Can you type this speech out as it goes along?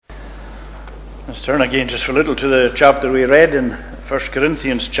Let's turn again just for a little to the chapter we read in 1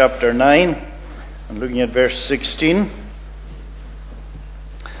 Corinthians chapter 9 and looking at verse 16.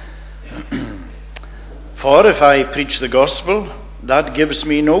 For if I preach the gospel, that gives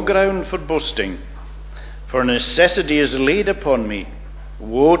me no ground for boasting, for necessity is laid upon me.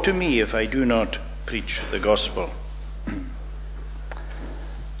 Woe to me if I do not preach the gospel.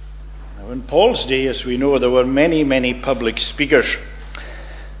 Now, in Paul's day, as we know, there were many public speakers.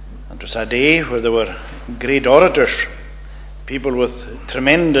 It was a day where there were great orators, people with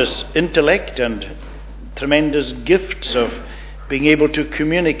tremendous intellect and tremendous gifts of being able to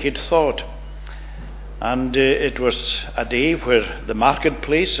communicate thought. And it was a day where the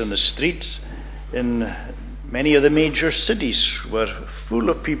marketplace and the streets in many of the major cities were full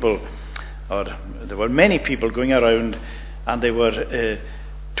of people, or there were many people going around, and they were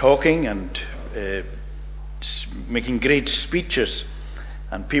talking and making great speeches,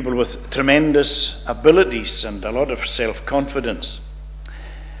 and people with tremendous abilities and a lot of self-confidence.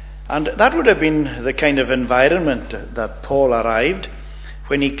 And that would have been the kind of environment that Paul arrived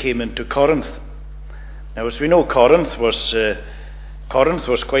when he came into Corinth. Now, as we know, Corinth was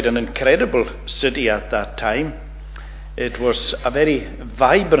quite an incredible city at that time. It was a very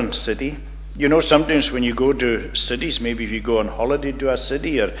vibrant city. You know, sometimes when you go to cities, maybe if you go on holiday to a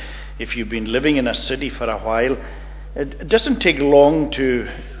city, or if you've been living in a city for a while, it doesn't take long to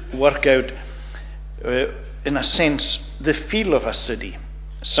work out, in a sense, the feel of a city.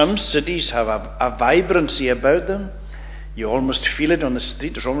 Some cities have a vibrancy about them. You almost feel it on the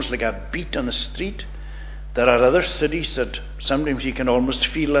street. There's almost like a beat on the street. There are other cities that sometimes you can almost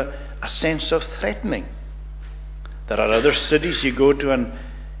feel a sense of threatening. There are other cities you go to and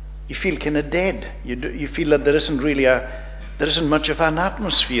you feel kind of dead. You feel that there isn't much of an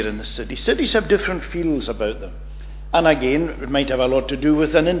atmosphere in the city. Cities have different feels about them. And again, it might have a lot to do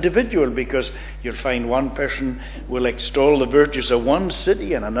with an individual, because you'll find one person will extol the virtues of one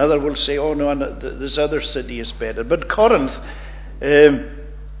city and another will say, oh no, this other city is better. But Corinth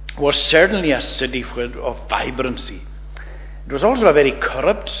was certainly a city of vibrancy. It was also a very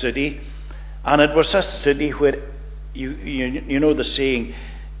corrupt city, and it was a city where, you know the saying,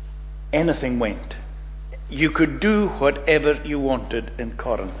 anything went. You could do whatever you wanted in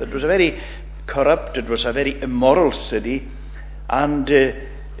Corinth. It was a very corrupt, it was a very immoral city, and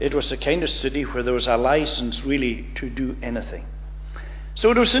it was the kind of city where there was a license really to do anything.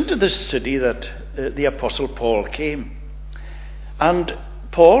 So it was into this city that the Apostle Paul came. And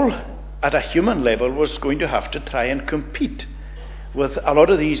Paul, at a human level, was going to have to try and compete with a lot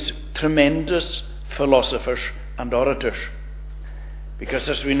of these tremendous philosophers and orators. Because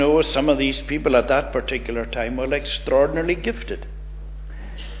as we know, some of these people at that particular time were extraordinarily gifted.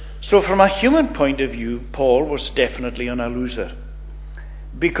 So from a human point of view, Paul was definitely on a loser.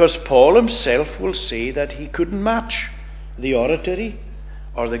 Because Paul himself will say that he couldn't match the oratory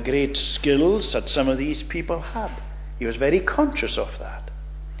or the great skills that some of these people had. He was very conscious of that.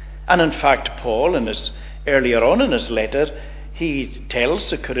 And in fact, Paul, earlier on in his letter, he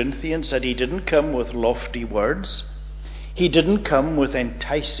tells the Corinthians that he didn't come with lofty words. He didn't come with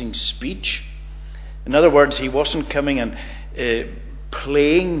enticing speech. In other words, he wasn't coming and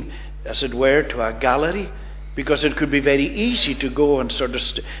playing, as it were, to a gallery, because it could be very easy to go and sort of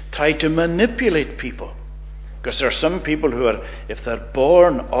try to manipulate people. Because there are some people who are, if they're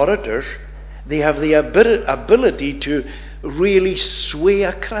born orators, they have the ability to really sway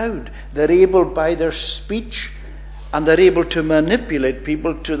a crowd. They're able, by their speech, and they're able to manipulate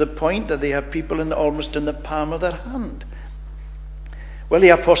people to the point that they have people almost in the palm of their hand. Well, the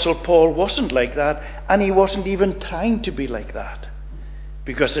Apostle Paul wasn't like that, and he wasn't even trying to be like that.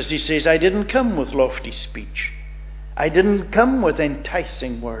 Because as he says, I didn't come with lofty speech. I didn't come with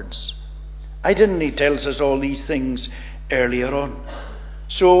enticing words. He tells us all these things earlier on.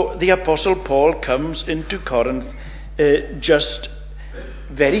 So the Apostle Paul comes into Corinth just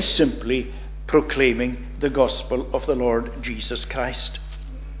very simply proclaiming the gospel of the Lord Jesus Christ.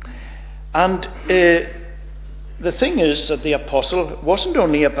 And the thing is that the apostle wasn't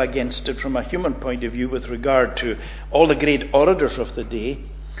only up against it from a human point of view with regard to all the great orators of the day,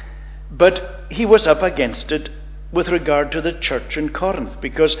 but he was up against it with regard to the church in Corinth,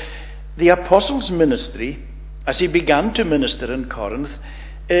 because the apostle's ministry, as he began to minister in Corinth,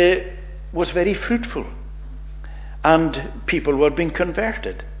 was very fruitful, and people were being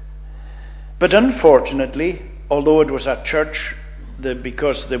converted. But unfortunately, although it was a church,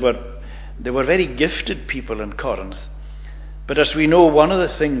 because they were very gifted people in Corinth, but as we know, one of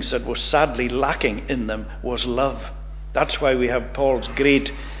the things that was sadly lacking in them was love. That's why we have Paul's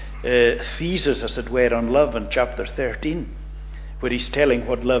great thesis, as it were, on love in chapter 13, where he's telling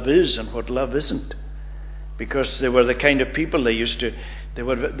what love is and what love isn't. Because they were the kind of people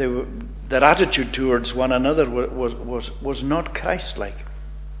their attitude towards one another was not Christ-like,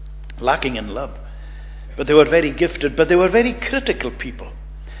 lacking in love. But they were very gifted, but they were very critical people.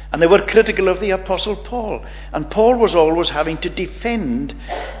 And they were critical of the Apostle Paul. And Paul was always having to defend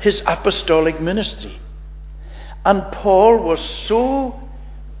his apostolic ministry. And Paul was so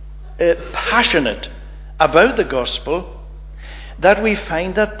passionate about the gospel that we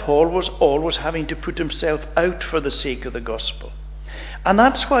find that Paul was always having to put himself out for the sake of the gospel. And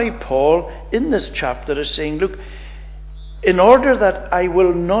that's why Paul, in this chapter, is saying, look, in order that I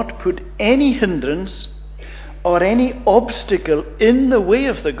will not put any hindrance or any obstacle in the way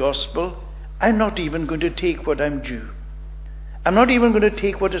of the gospel, I'm not even going to take what I'm due. I'm not even going to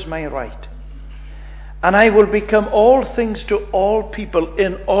take what is my right. And I will become all things to all people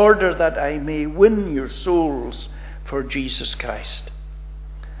in order that I may win your souls for Jesus Christ.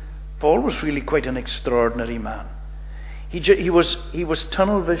 Paul was really quite an extraordinary man. He was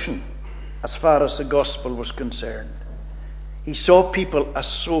tunnel vision as far as the gospel was concerned. He saw people as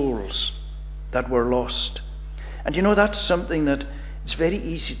souls that were lost. And you know, that's something that it's very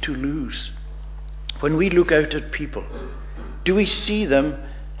easy to lose. When we look out at people, do we see them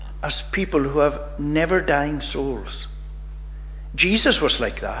as people who have never dying souls? Jesus was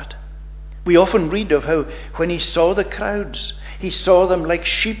like that. We often read of how when he saw the crowds, he saw them like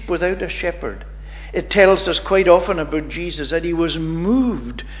sheep without a shepherd. It tells us quite often about Jesus that he was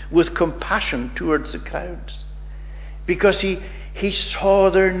moved with compassion towards the crowds. Because he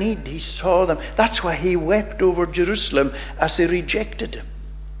saw their need. He saw them. That's why he wept over Jerusalem as they rejected him.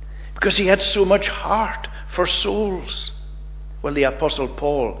 Because he had so much heart for souls. Well, the Apostle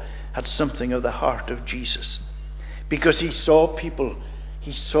Paul had something of the heart of Jesus. Because he saw people.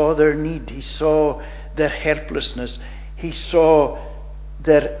 He saw their need. He saw their helplessness. He saw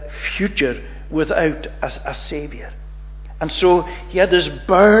their future without a Saviour. And so he had this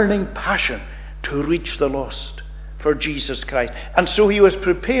burning passion to reach the lost for Jesus Christ. And so he was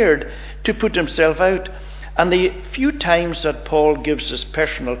prepared to put himself out. And the few times that Paul gives his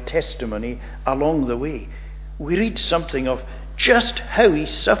personal testimony along the way, we read something of just how he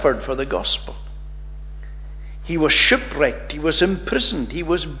suffered for the gospel. He was shipwrecked, he was imprisoned, he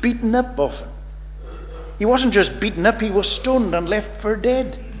was beaten up often. He wasn't just beaten up, he was stoned and left for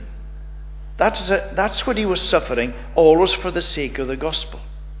dead. That's what he was suffering, always for the sake of the gospel.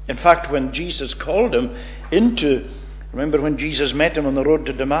 In fact, when Jesus called him remember when Jesus met him on the road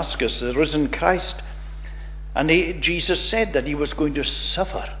to Damascus, the risen Christ, and Jesus said that he was going to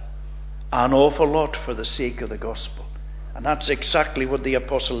suffer an awful lot for the sake of the gospel. And that's exactly what the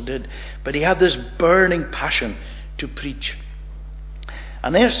apostle did. But he had this burning passion to preach.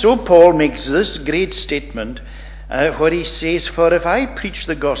 And there, so Paul makes this great statement where he says, "For if I preach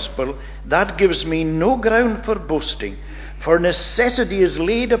the gospel, that gives me no ground for boasting, for necessity is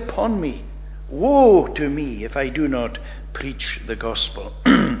laid upon me. Woe to me if I do not preach the gospel."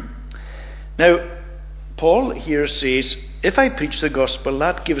 Now, Paul here says, if I preach the gospel,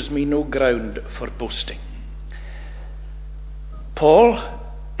 that gives me no ground for boasting. Paul,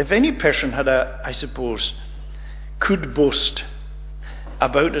 if any person could boast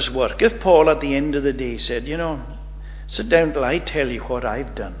about his work, if Paul at the end of the day said, sit down till I tell you what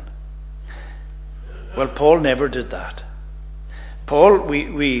I've done. Well, Paul never did that. Paul,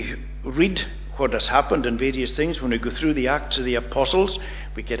 we read what has happened in various things. When we go through the Acts of the Apostles,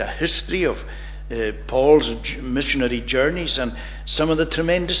 we get a history of Paul's missionary journeys and some of the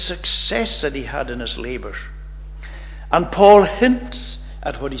tremendous success that he had in his labours. And Paul hints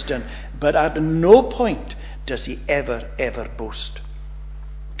at what he's done, but at no point does he ever boast.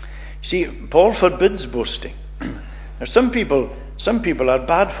 See, Paul forbids boasting. Now, some people are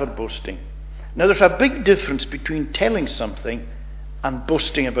bad for boasting. Now, there's a big difference between telling something and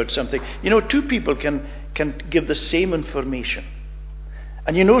boasting about something. Two people can give the same information,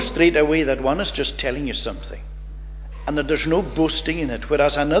 and you know straight away that one is just telling you something, and that there's no boasting in it,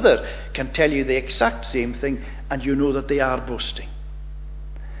 whereas another can tell you the exact same thing, and you know that they are boasting.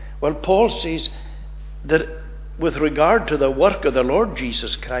 Well, Paul says that with regard to the work of the Lord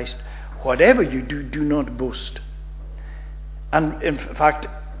Jesus Christ, whatever you do, do not boast. And in fact,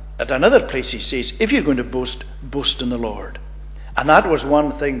 at another place he says, if you're going to boast, boast in the Lord. And that was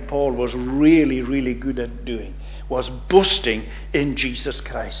one thing Paul was really, really good at doing, was boasting in Jesus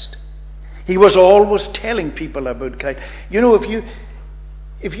Christ. He was always telling people about Christ.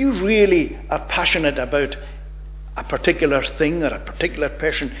 If you really are passionate about a particular thing or a particular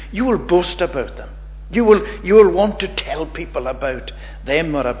person, you will boast about them. You will want to tell people about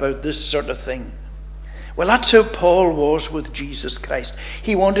them or about this sort of thing. Well, that's how Paul was with Jesus Christ.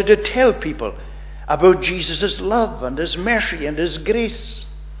 He wanted to tell people about Jesus' love and his mercy and his grace.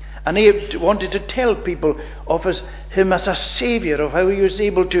 And he wanted to tell people of him as a Saviour, of how he was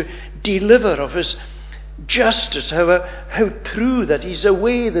able to deliver, of his justice, how true that he's the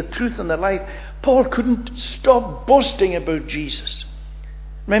way, the truth, and the life. Paul couldn't stop boasting about Jesus.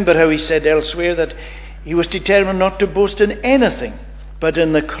 Remember how he said elsewhere that he was determined not to boast in anything but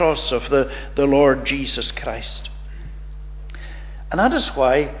in the cross of the Lord Jesus Christ. And that is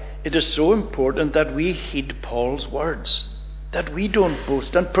why it is so important that we heed Paul's words, that we don't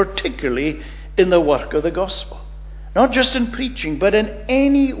boast, and particularly in the work of the gospel. Not just in preaching, but in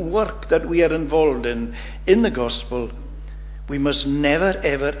any work that we are involved in the gospel. We must never,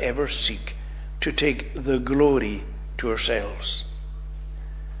 ever, ever seek to take the glory to ourselves.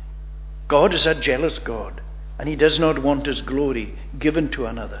 God is a jealous God, and he does not want his glory given to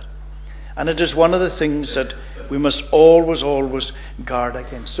another. And it is one of the things that we must always, always guard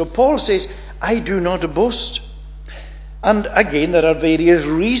against. So Paul says, I do not boast. And again, there are various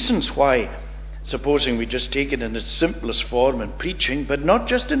reasons why. Supposing we just take it in its simplest form in preaching, but not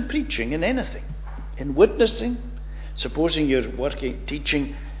just in preaching, in anything. In witnessing. Supposing you're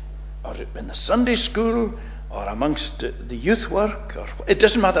teaching or in the Sunday school, or amongst the youth work, or it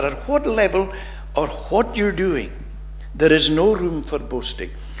doesn't matter at what level or what you're doing, there is no room for boasting.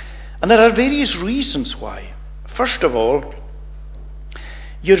 And there are various reasons why. First of all,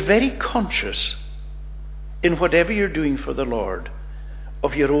 you're very conscious in whatever you're doing for the Lord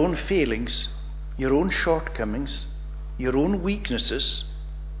of your own failings, your own shortcomings, your own weaknesses.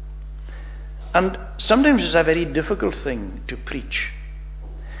 And sometimes it's a very difficult thing to preach.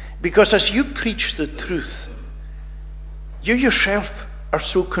 Because as you preach the truth, you yourself are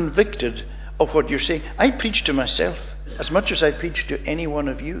so convicted of what you're saying. I preach to myself as much as I preach to any one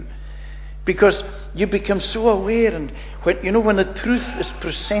of you. Because you become so aware, and when the truth is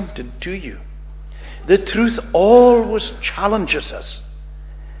presented to you, the truth always challenges us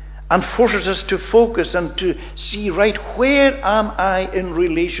and forces us to focus and to see, right, where am I in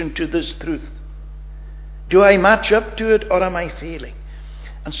relation to this truth? Do I match up to it, or am I failing?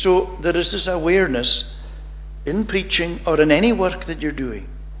 And so there is this awareness in preaching or in any work that you're doing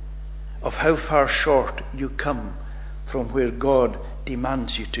of how far short you come from where God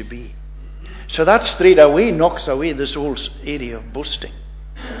demands you to be. So that straight away knocks away this whole area of boasting.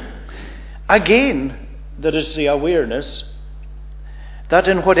 Again, there is the awareness that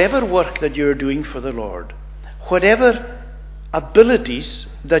in whatever work that you're doing for the Lord, whatever abilities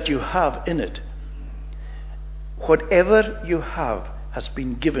that you have in it, whatever you have has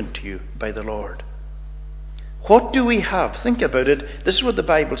been given to you by the Lord. What do we have? Think about it. This is what the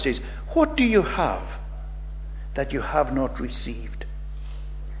Bible says. What do you have that you have not received?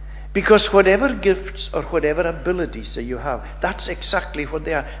 Because whatever gifts or whatever abilities that you have, that's exactly what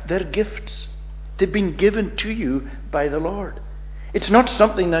they are. They're gifts. They've been given to you by the Lord. It's not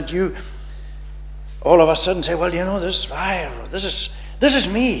something that you all of a sudden say, well, this is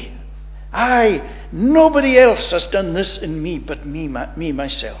me. Nobody else has done this in me but me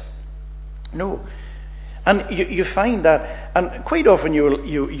myself. No. And you find that, and quite often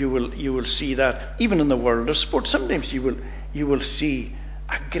you will see that even in the world of sport. Sometimes you will see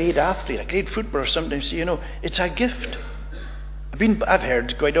a great athlete, a great footballer. Sometimes it's a gift. I've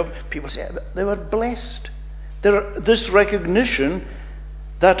heard quite often people say they were blessed. This recognition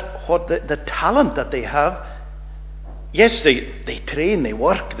that what the talent that they have. Yes, they train, they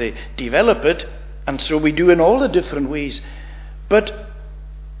work, they develop it, and so we do in all the different ways. But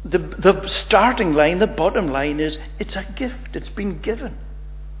the starting line, the bottom line is, it's a gift. It's been given.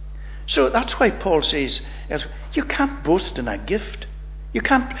 So that's why Paul says, you can't boast in a gift. You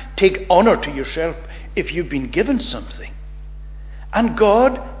can't take honor to yourself if you've been given something. And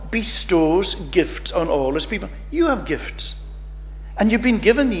God bestows gifts on all his people. You have gifts. And you've been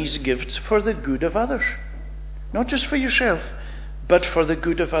given these gifts for the good of others. Not just for yourself, but for the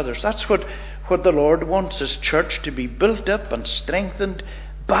good of others. That's what the Lord wants his church to be built up and strengthened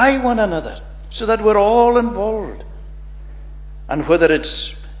by one another, so that we're all involved. And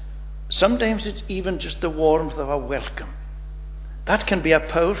sometimes it's even just the warmth of a welcome. That can be a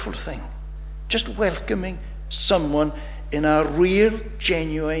powerful thing. Just welcoming someone in a real,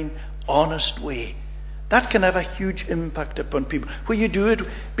 genuine, honest way. That can have a huge impact upon people. Where you do it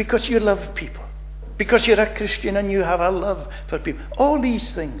because you love people. Because you're a Christian and you have a love for people. All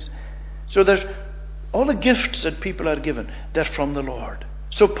these things. So there's all the gifts that people are given, they're from the Lord.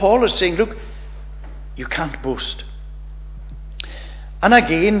 So Paul is saying, look, you can't boast. And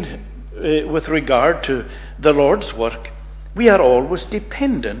again, with regard to the Lord's work, we are always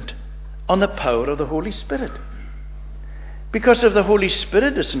dependent on the power of the Holy Spirit. Because if the Holy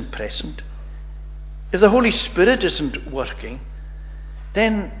Spirit isn't present, if the Holy Spirit isn't working,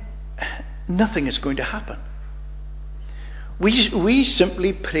 then nothing is going to happen. We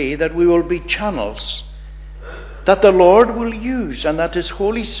simply pray that we will be channels that the Lord will use, and that His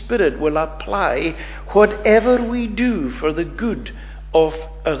Holy Spirit will apply whatever we do for the good of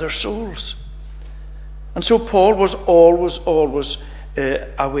other souls. And so Paul was always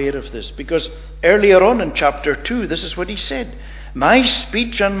aware of this, because earlier on in chapter 2, this is what he said: "My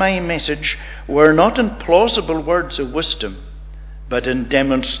speech and my message were not in plausible words of wisdom, but in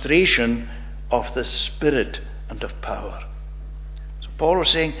demonstration of the Spirit and of power." So Paul was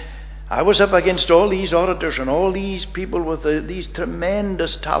saying, I was up against all these orators and all these people with these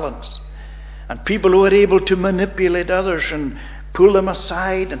tremendous talents, and people who were able to manipulate others and pull them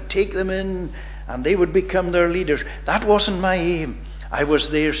aside and take them in, and they would become their leaders. That wasn't my aim. I was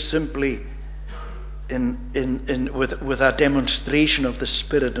there simply with a demonstration of the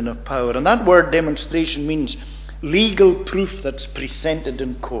Spirit and of power. And that word demonstration means legal proof that's presented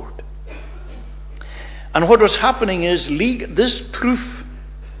in court. And what was happening is this proof,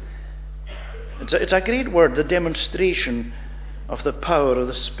 it's a great word, the demonstration of the power of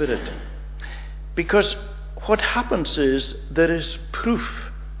the Spirit. Because what happens is there is proof.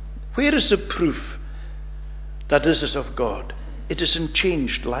 Where is the proof that this is of God? It is in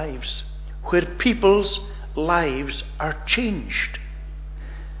changed lives, where people's lives are changed.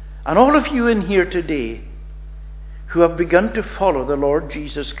 And all of you in here today who have begun to follow the Lord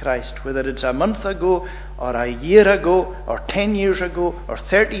Jesus Christ, whether it's a month ago or a year ago or 10 years ago or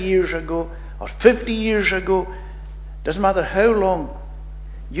 30 years ago or 50 years ago, doesn't matter how long,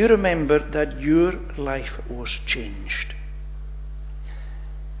 you remember that your life was changed.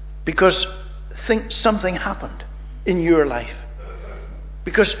 Because something happened in your life.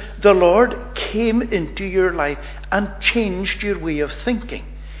 Because the Lord came into your life and changed your way of thinking,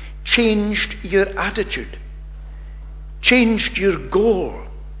 changed your attitude, changed your goal.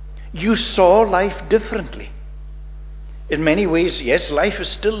 You saw life differently. In many ways, yes, life is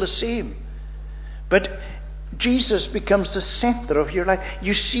still the same. But Jesus becomes the center of your life.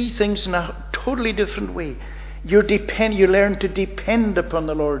 You see things in a totally different way. You learn to depend upon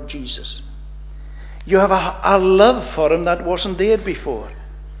the Lord Jesus. You have a love for Him that wasn't there before.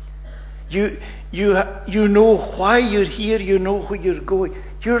 You know why you're here. You know where you're going.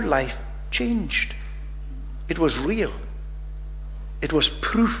 Your life changed. It was real. It was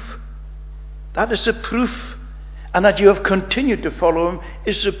proof. That is the proof. And that you have continued to follow Him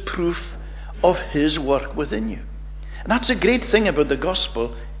is the proof of His work within you. And that's a great thing about the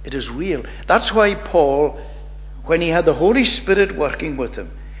gospel. It is real. That's why Paul, when he had the Holy Spirit working with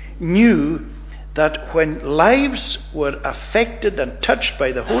him, knew that when lives were affected and touched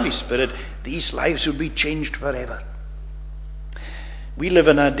by the Holy Spirit, these lives would be changed forever. We live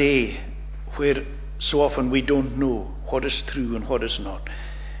in a day where so often we don't know what is true and what is not.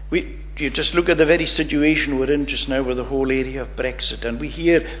 You just look at the very situation we're in just now with the whole area of Brexit, and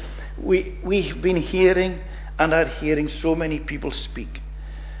we've been hearing and are hearing so many people speak.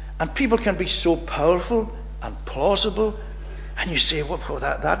 And people can be so powerful and plausible, and you say, well,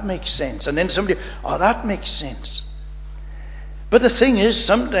 that makes sense. And then somebody, that makes sense. But the thing is,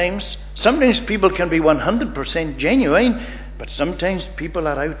 sometimes people can be 100% genuine, but sometimes people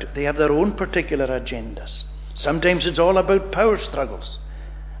are out, they have their own particular agendas. Sometimes it's all about power struggles.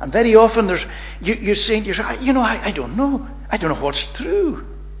 And very often you're saying to yourself, I don't know. I don't know what's true.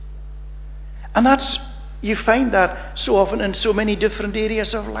 And you find that so often in so many different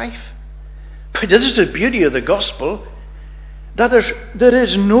areas of life. But this is the beauty of the gospel, that there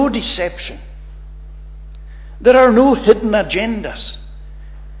is no deception. There are no hidden agendas.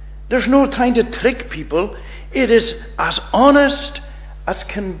 There's no trying to trick people. It is as honest as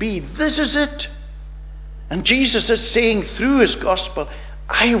can be. This is it. And Jesus is saying through His gospel,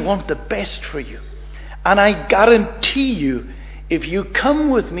 I want the best for you. And I guarantee you, if you come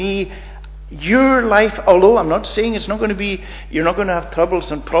with me, your life, although I'm not saying you're not going to have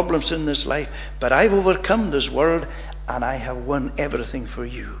troubles and problems in this life, but I've overcome this world and I have won everything for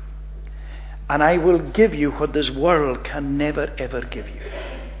you. And I will give you what this world can never ever give you.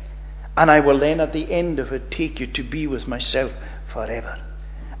 And I will then at the end of it take you to be with myself forever.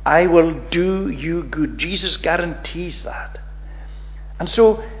 I will do you good. Jesus guarantees that. And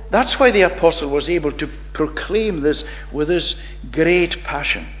so that's why the apostle was able to proclaim this with this great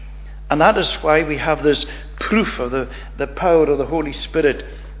passion. And that is why we have this proof of the power of the Holy Spirit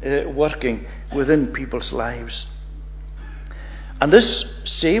working within people's lives. And this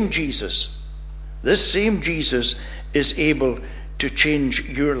same Jesus is able to change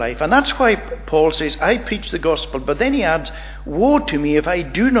your life. And that's why Paul says, I preach the gospel. But then he adds, woe to me if I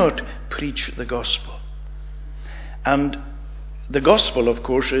do not preach the gospel. And the gospel, of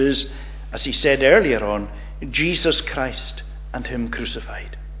course, is, as he said earlier on, Jesus Christ and him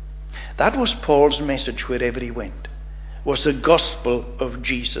crucified. That was Paul's message wherever he went, was the gospel of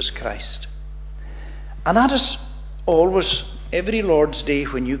Jesus Christ. And that is always, every Lord's Day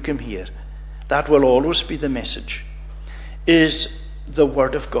when you come here, that will always be the message, is the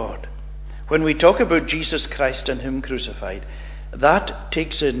Word of God. When we talk about Jesus Christ and him crucified, that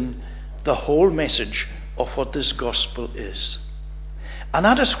takes in the whole message of what this gospel is. And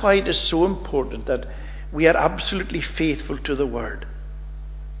that is why it is so important that we are absolutely faithful to the Word.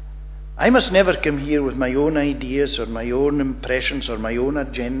 I must never come here with my own ideas or my own impressions or my own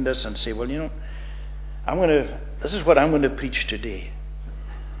agendas and say, well, this is what I'm going to preach today.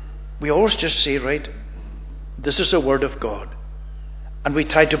 We always just say, right, this is the Word of God. And we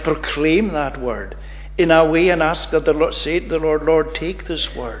try to proclaim that Word in our way and ask that the Lord, say to the Lord, Lord, take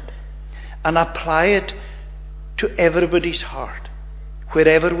this Word and apply it to everybody's heart,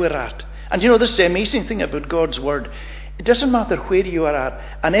 wherever we're at. And this is the amazing thing about God's Word. It doesn't matter where you are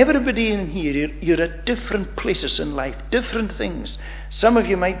at. And everybody in here, you're at different places in life, different things. Some of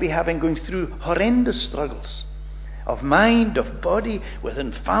you might be going through horrendous struggles of mind, of body,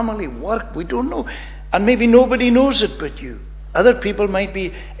 within family, work, we don't know. And maybe nobody knows it but you. Other people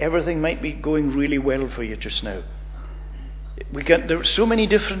everything might be going really well for you just now. There are so many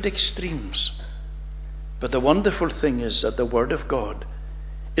different extremes. But the wonderful thing is that the Word of God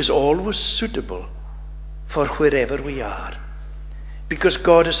is always suitable for wherever we are. Because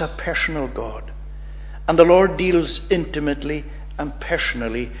God is a personal God. And the Lord deals intimately and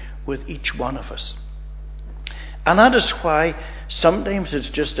personally with each one of us. And that is why sometimes it's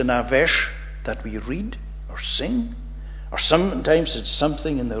just in a verse that we read or sing, or sometimes it's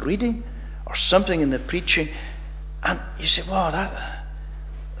something in the reading or something in the preaching, and you say, wow,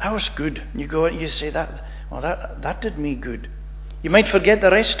 that was good. You go and you say, that did me good. You might forget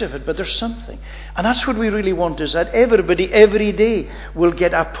the rest of it, but there's something. And that's what we really want, is that everybody every day will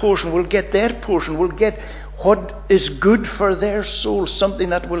get a portion, will get their portion, will get what is good for their soul, something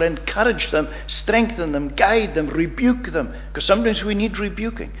that will encourage them, strengthen them, guide them, rebuke them. Because sometimes we need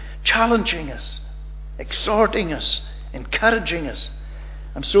rebuking, challenging us, exhorting us, encouraging us.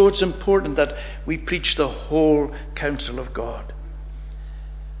 And so it's important that we preach the whole counsel of God.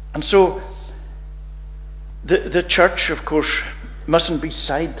 And so the church, of course, mustn't be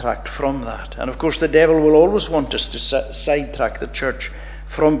sidetracked from that. And of course the devil will always want us to sidetrack the church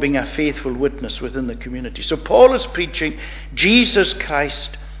from being a faithful witness within the community. So Paul is preaching Jesus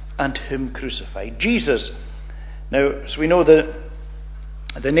Christ and him crucified. Jesus. Now, as we know,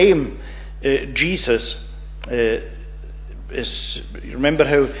 the name Jesus is, remember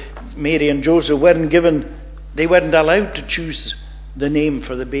how Mary and Joseph they weren't allowed to choose the name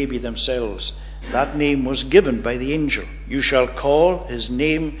for the baby themselves. That name was given by the angel. You shall call his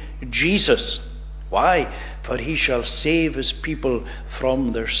name Jesus. Why? For he shall save his people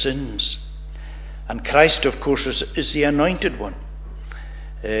from their sins. And Christ, of course, is the anointed one.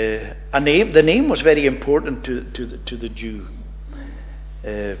 The name was very important to the Jew.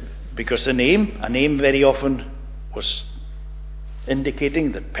 Because a name very often was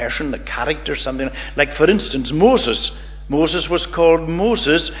indicating the person, the character, something. Like, for instance, Moses. Moses was called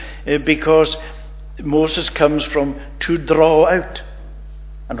Moses because Moses comes from to draw out.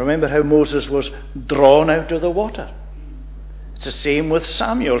 And remember how Moses was drawn out of the water. It's the same with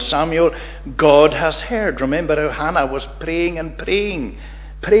Samuel. Samuel, God has heard. Remember how Hannah was praying and praying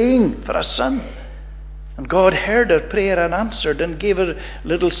for a son. And God heard her prayer and answered and gave her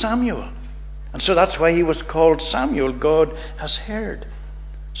little Samuel. And so that's why he was called Samuel. God has heard.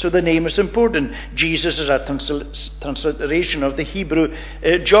 So the name is important. Jesus is a transliteration of the Hebrew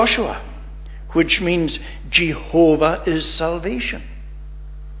Joshua, which means Jehovah is salvation.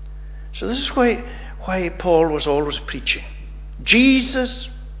 So this is why Paul was always preaching. Jesus,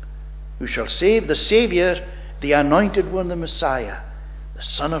 who shall save, the Saviour, the anointed one, the Messiah, the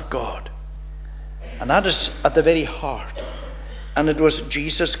Son of God. And that is at the very heart. And it was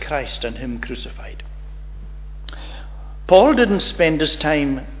Jesus Christ and him crucified. Paul didn't spend his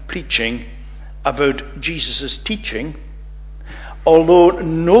time preaching about Jesus' teaching, although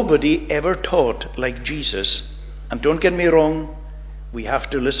nobody ever taught like Jesus. And don't get me wrong, we have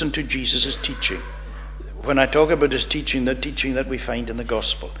to listen to Jesus' teaching. When I talk about his teaching, the teaching that we find in the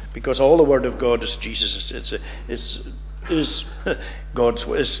gospel, because all the word of God is Jesus', is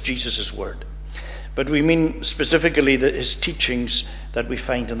Jesus' word. But we mean specifically his teachings that we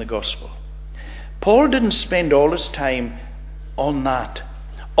find in the gospel. Paul didn't spend all his time on that,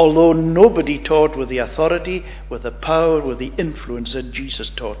 although nobody taught with the authority, with the power, with the influence that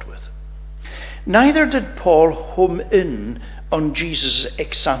Jesus taught with. Neither did Paul home in on Jesus'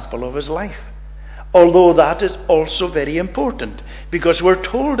 example of his life, although that is also very important, because we're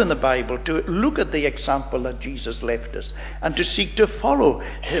told in the Bible to look at the example that Jesus left us and to seek to follow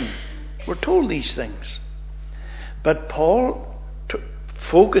him. We're told these things. But Paul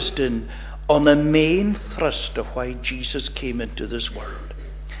focused in on the main thrust of why Jesus came into this world.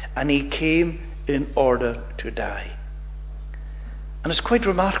 And he came in order to die. And it's quite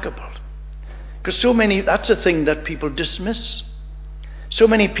remarkable, because that's a thing that people dismiss. So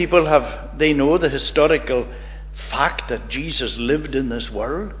many people they know the historical fact that Jesus lived in this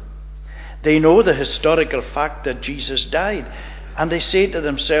world. They know the historical fact that Jesus died. And they say to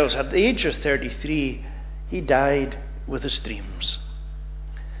themselves, at the age of 33, he died with his dreams.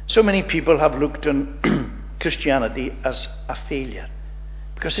 So many people have looked on Christianity as a failure,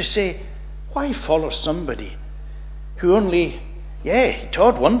 because they say, why follow somebody who he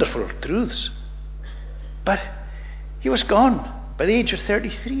taught wonderful truths, but he was gone by the age of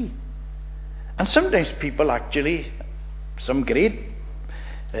 33. And sometimes people actually, some great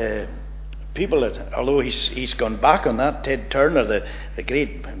people, although he's gone back on that, Ted Turner, the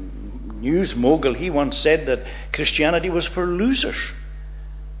great news mogul, he once said that Christianity was for losers.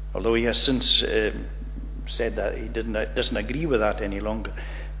 Although he has since said that he doesn't agree with that any longer.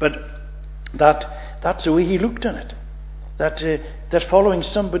 But that's the way he looked on it. That following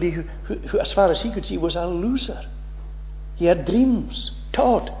somebody who, as far as he could see, was a loser. He had dreams,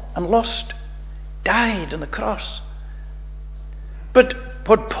 taught and lost, died on the cross. But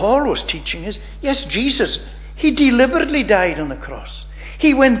what Paul was teaching is, yes, Jesus, he deliberately died on the cross.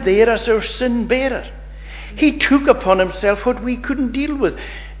 He went there as our sin bearer. He took upon himself what we couldn't deal with.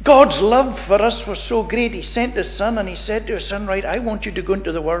 God's love for us was so great, he sent his son, and he said to his son, right, I want you to go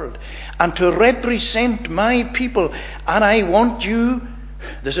into the world and to represent my people, and I want you,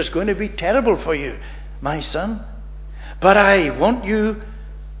 this is going to be terrible for you, my son, but I want you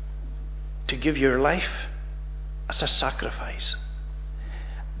to give your life as a sacrifice,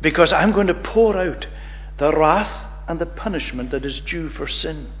 because I'm going to pour out the wrath and the punishment that is due for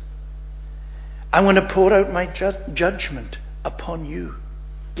sin. I'm going to pour out my judgment upon you.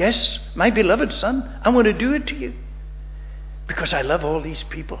 Yes, my beloved son, I'm going to do it to you, because I love all these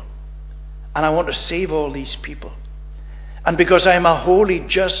people and I want to save all these people. And because I'm a holy,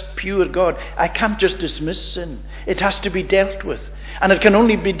 just, pure God, I can't just dismiss sin. It has to be dealt with. And it can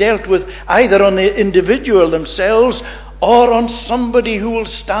only be dealt with either on the individual themselves or on somebody who will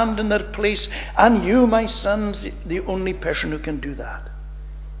stand in their place. And you, my son's the only person who can do that.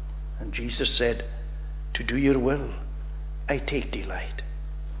 And Jesus said, to do your will, I take delight.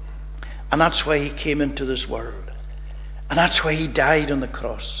 And that's why he came into this world. And that's why he died on the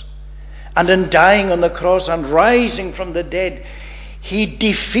cross. And in dying on the cross and rising from the dead, he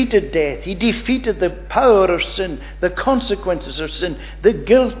defeated death. He defeated the power of sin, the consequences of sin, the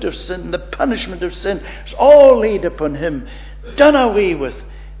guilt of sin, the punishment of sin. It's all laid upon him, done away with.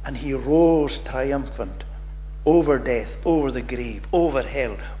 And he rose triumphant over death, over the grave, over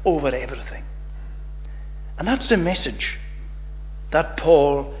hell, over everything. And that's the message that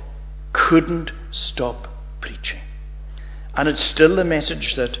Paul couldn't stop preaching. And it's still the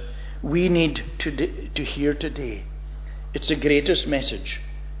message that we need to hear today. It's the greatest message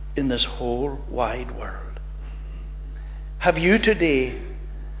in this whole wide world. Have you today,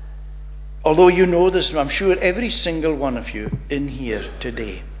 although you know this, I'm sure every single one of you in here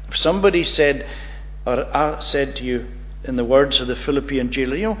today, if somebody said to you in the words of the Philippian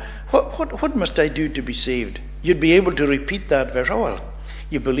jailer, what must I do to be saved? You'd be able to repeat that verse. Oh, well,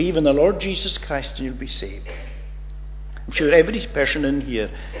 you believe in the Lord Jesus Christ and you'll be saved. I'm sure every person in here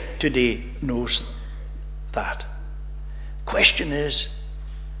today knows that. Question is,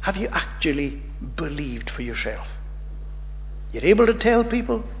 have you actually believed for yourself? You're able to tell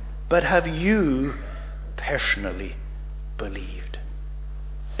people, but have you personally believed?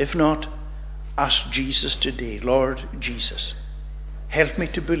 If not, ask Jesus today, Lord Jesus, help me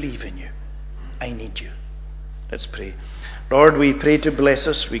to believe in you. I need you. Let's pray. Lord, we pray to bless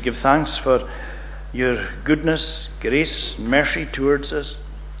us. We give thanks for your goodness, grace, mercy towards us.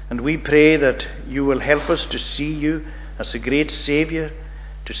 And we pray that you will help us to see you as the great Saviour,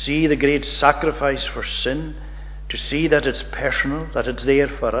 to see the great sacrifice for sin, to see that it's personal, that it's there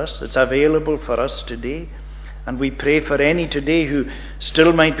for us, it's available for us today. And we pray for any today who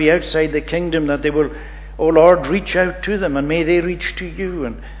still might be outside the kingdom, that they will, oh Lord, reach out to them, and may they reach to you,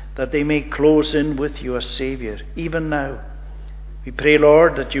 and that they may close in with you as Saviour, even now. We pray,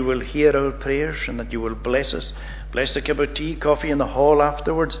 Lord, that you will hear our prayers and that you will bless us. Bless the cup of tea, coffee in the hall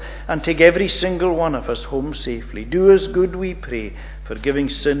afterwards, and take every single one of us home safely. Do us good, we pray, forgiving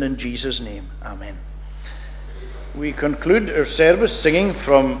sin in Jesus' name. Amen. We conclude our service singing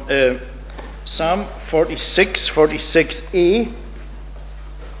from Psalm 46a.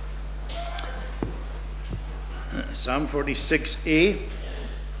 Psalm 46a,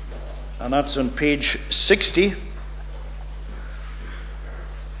 and that's on page 60.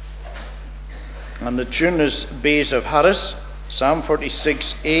 And the tune is Bays of Harris, Psalm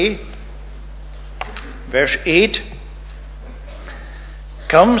 46a, verse 8.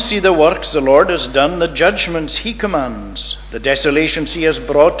 Come, see the works the Lord has done, the judgments he commands, the desolations he has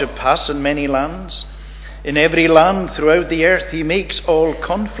brought to pass in many lands. In every land throughout the earth he makes all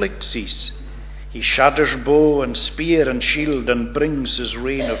conflict cease. He shatters bow and spear and shield and brings his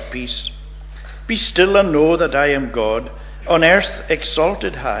reign of peace. Be still and know that I am God, on earth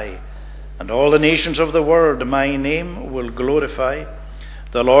exalted high, and all the nations of the world my name will glorify.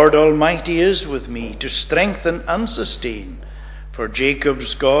 The Lord Almighty is with me to strengthen and sustain. For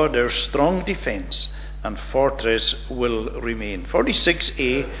Jacob's God our strong defence and fortress will remain.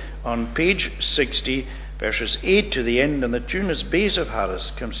 46a on page 60, verses 8 to the end, and the tune is Bays of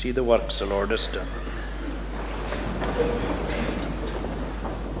Harris. Come see the works the Lord has done.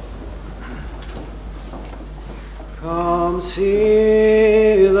 Come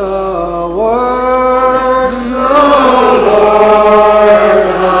see the works the Lord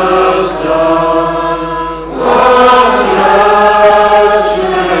has done. What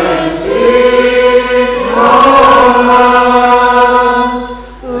judgment he commands,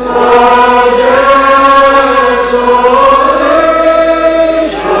 the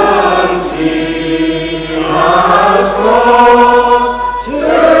desolations he has brought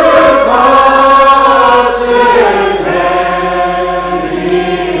to pass in many lands. In every land throughout the earth, he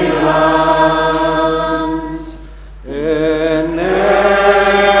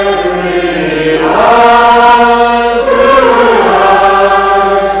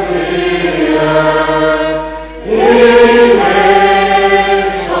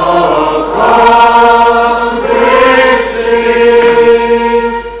makes all conflict cease.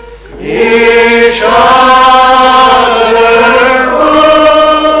 He shatters bow and spear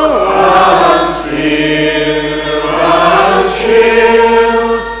and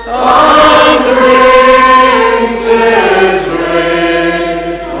shield, and brings his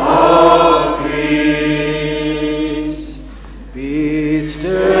reign of peace. Be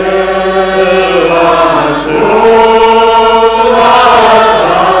still and know that I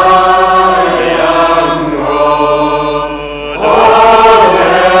am God. On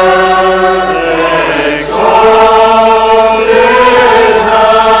earth exalted high,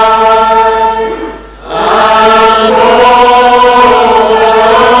 and all the nations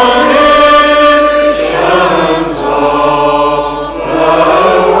of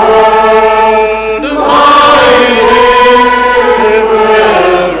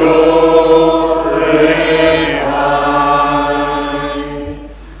the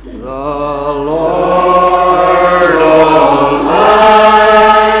world my name will glorify. The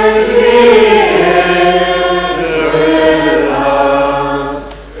Lord Almighty is with us to strengthen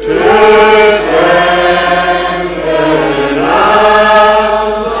and sustain. For Jacob's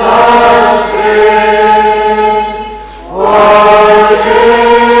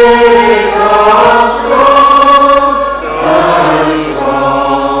God and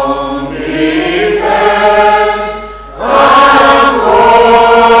strong defence and fortress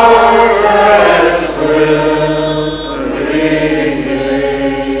will remain.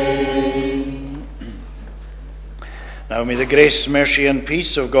 Now may the grace, mercy, and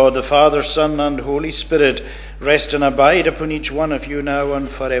peace of God the Father, Son, and Holy Spirit rest and abide upon each one of you now and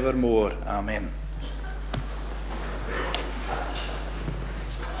forevermore. Amen.